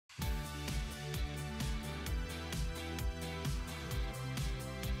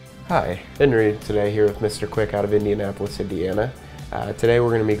Hi, Henry today here with Mr. Quik out of Indianapolis, Indiana. Today we're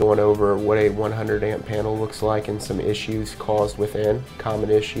going to be going over what a 100 amp panel looks like and some issues caused within, common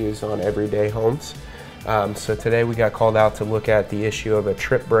issues on everyday homes. So today we got called out to look at the issue of a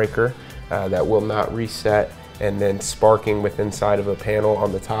trip breaker that will not reset and then sparking within inside of a panel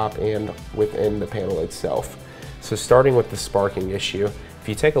on the top and within the panel itself. So starting with the sparking issue, if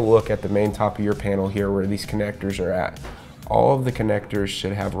you take a look at the main top of your panel here where these connectors are at, all of the connectors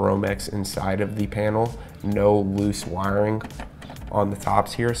should have Romex inside of the panel, no loose wiring on the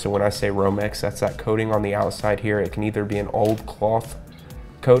tops here. So when I say Romex, that's that coating on the outside here. It can either be an old cloth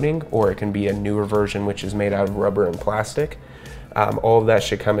coating or it can be a newer version which is made out of rubber and plastic. All of that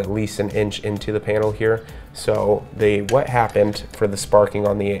should come at least an inch into the panel here. So what happened for the sparking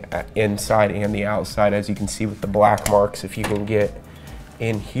on the inside and the outside, as you can see with the black marks, if you can get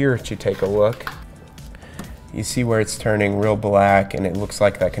in here to take a look, you see where it's turning real black and it looks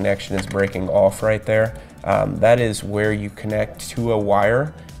like that connection is breaking off right there. That is where you connect to a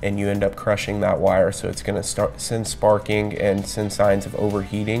wire and you end up crushing that wire. So it's going to send sparking and send signs of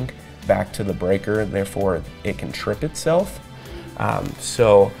overheating back to the breaker. Therefore, it can trip itself.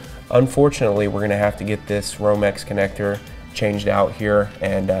 So unfortunately, we're going to have to get this Romex connector changed out here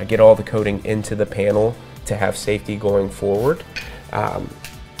and get all the coating into the panel to have safety going forward.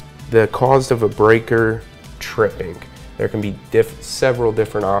 The cause of a breaker tripping, there can be several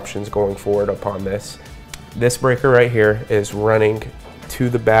different options going forward upon this. This breaker right here is running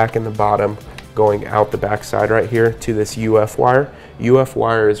to the back and the bottom, going out the back side right here to this UF wire. UF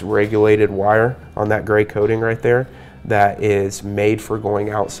wire is regulated wire on that gray coating right there that is made for going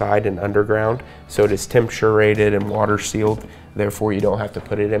outside and underground. So it is temperature rated and water sealed, therefore you don't have to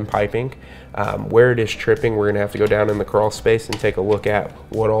put it in piping. Where it is tripping, we're gonna have to go down in the crawl space and take a look at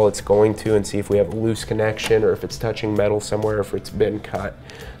what all it's going to and see if we have a loose connection or if it's touching metal somewhere, if it's been cut.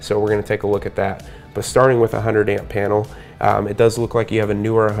 So we're gonna take a look at that. But starting with a 100 amp panel, it does look like you have a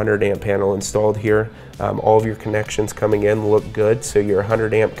newer 100 amp panel installed here. All of your connections coming in look good. So your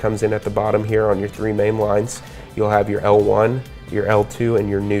 100 amp comes in at the bottom here on your three main lines. You'll have your L1, your L2, and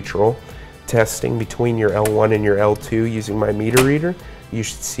your neutral. Testing between your L1 and your L2 using my meter reader, you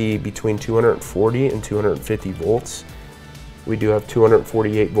should see between 240 and 250 volts. We do have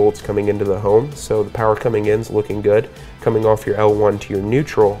 248 volts coming into the home, so the power coming in is looking good. Coming off your L1 to your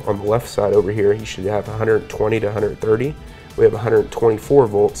neutral on the left side over here, you should have 120 to 130. We have 124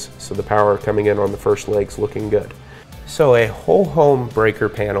 volts, so the power coming in on the first leg's looking good. So a whole home breaker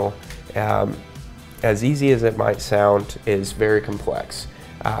panel, as easy as it might sound, is very complex.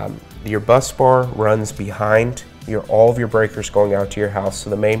 Your bus bar runs behind all of your breakers going out to your house. So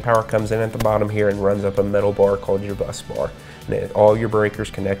the main power comes in at the bottom here and runs up a metal bar called your bus bar. And all your breakers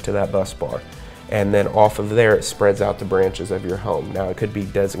connect to that bus bar. And then off of there, it spreads out the branches of your home. Now it could be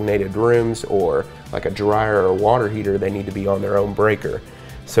designated rooms or like a dryer or water heater, they need to be on their own breaker.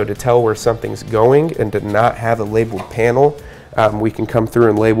 So to tell where something's going and to not have a labeled panel, we can come through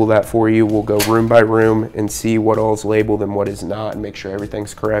and label that for you. We'll go room by room and see what all is labeled and what is not and make sure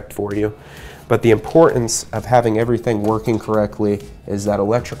everything's correct for you. But the importance of having everything working correctly is that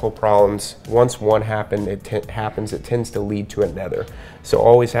electrical problems, once one happens, it tends to lead to another. So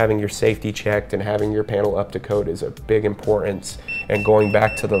always having your safety checked and having your panel up to code is a big importance. And going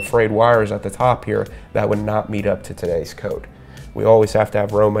back to the frayed wires at the top here, that would not meet up to today's code. We always have to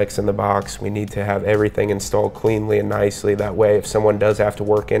have Romex in the box. We need to have everything installed cleanly and nicely. That way, if someone does have to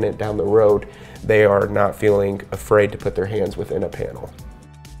work in it down the road, they are not feeling afraid to put their hands within a panel.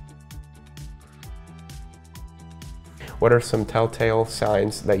 What are some telltale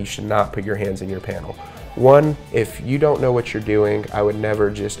signs that you should not put your hands in your panel? One, if you don't know what you're doing, I would never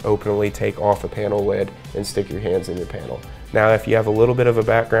just openly take off a panel lid and stick your hands in your panel. Now, if you have a little bit of a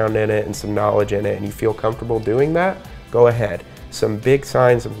background in it and some knowledge in it and you feel comfortable doing that, go ahead. Some big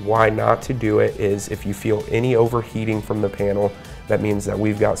signs of why not to do it is if you feel any overheating from the panel, that means that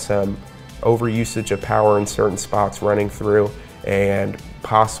we've got some overusage of power in certain spots running through and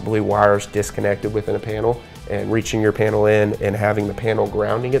possibly wires disconnected within a panel. And reaching your panel in and having the panel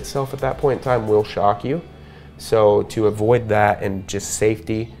grounding itself at that point in time will shock you. So to avoid that and just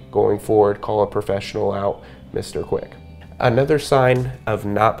safety going forward, call a professional out, Mr. Quik. Another sign of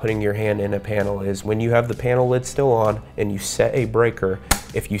not putting your hand in a panel is when you have the panel lid still on and you set a breaker,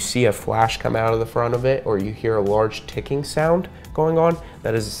 if you see a flash come out of the front of it or you hear a large ticking sound going on,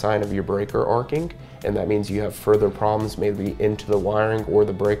 that is a sign of your breaker arcing, and that means you have further problems maybe into the wiring or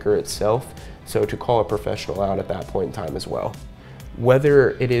the breaker itself. So to call a professional out at that point in time as well.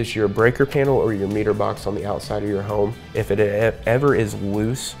 Whether it is your breaker panel or your meter box on the outside of your home, if it ever is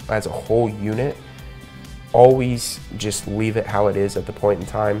loose as a whole unit, Always just leave it how it is at the point in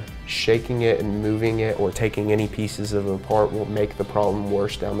time. Shaking it and moving it or taking any pieces of it apart will make the problem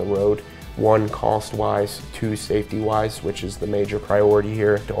worse down the road. One, cost-wise, two, safety-wise, which is the major priority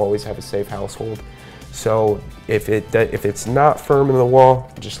here, to always have a safe household. So if it's not firm in the wall,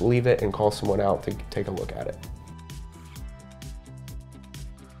 just leave it and call someone out to take a look at it.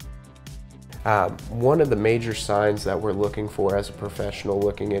 One of the major signs that we're looking for as a professional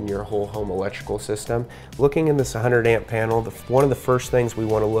looking in your whole home electrical system, looking in this 100 amp panel, one of the first things we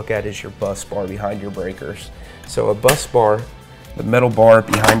want to look at is your bus bar behind your breakers. So a bus bar, the metal bar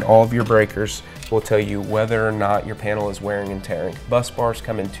behind all of your breakers, will tell you whether or not your panel is wearing and tearing. Bus bars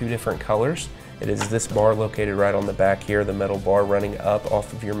come in two different colors. It is this bar located right on the back here, the metal bar running up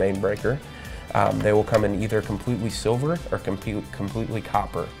off of your main breaker. They will come in either completely silver or completely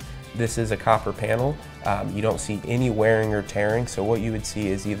copper. This is a copper panel. You don't see any wearing or tearing, so what you would see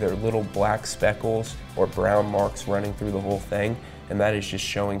is either little black speckles or brown marks running through the whole thing, and that is just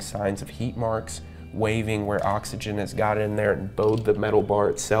showing signs of heat marks, waving where oxygen has got in there and bowed the metal bar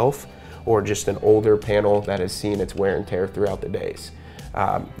itself, or just an older panel that has seen its wear and tear throughout the days.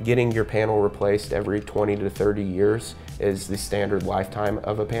 Getting your panel replaced every 20 to 30 years is the standard lifetime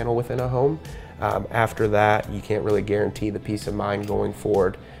of a panel within a home. After that, you can't really guarantee the peace of mind going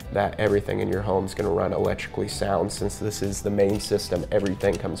forward that everything in your home is going to run electrically sound. Since this is the main system,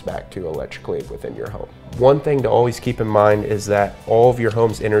 everything comes back to electrically within your home. One thing to always keep in mind is that all of your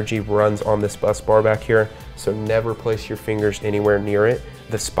home's energy runs on this bus bar back here, so never place your fingers anywhere near it.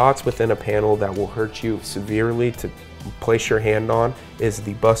 The spots within a panel that will hurt you severely to place your hand on is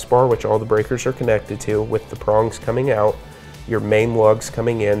the bus bar, which all the breakers are connected to, with the prongs coming out, your main lugs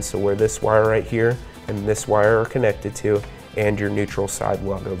coming in, so where this wire right here and this wire are connected to, and your neutral side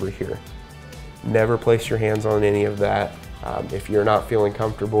lug over here. Never place your hands on any of that. If you're not feeling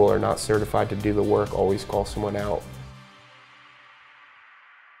comfortable or not certified to do the work, always call someone out.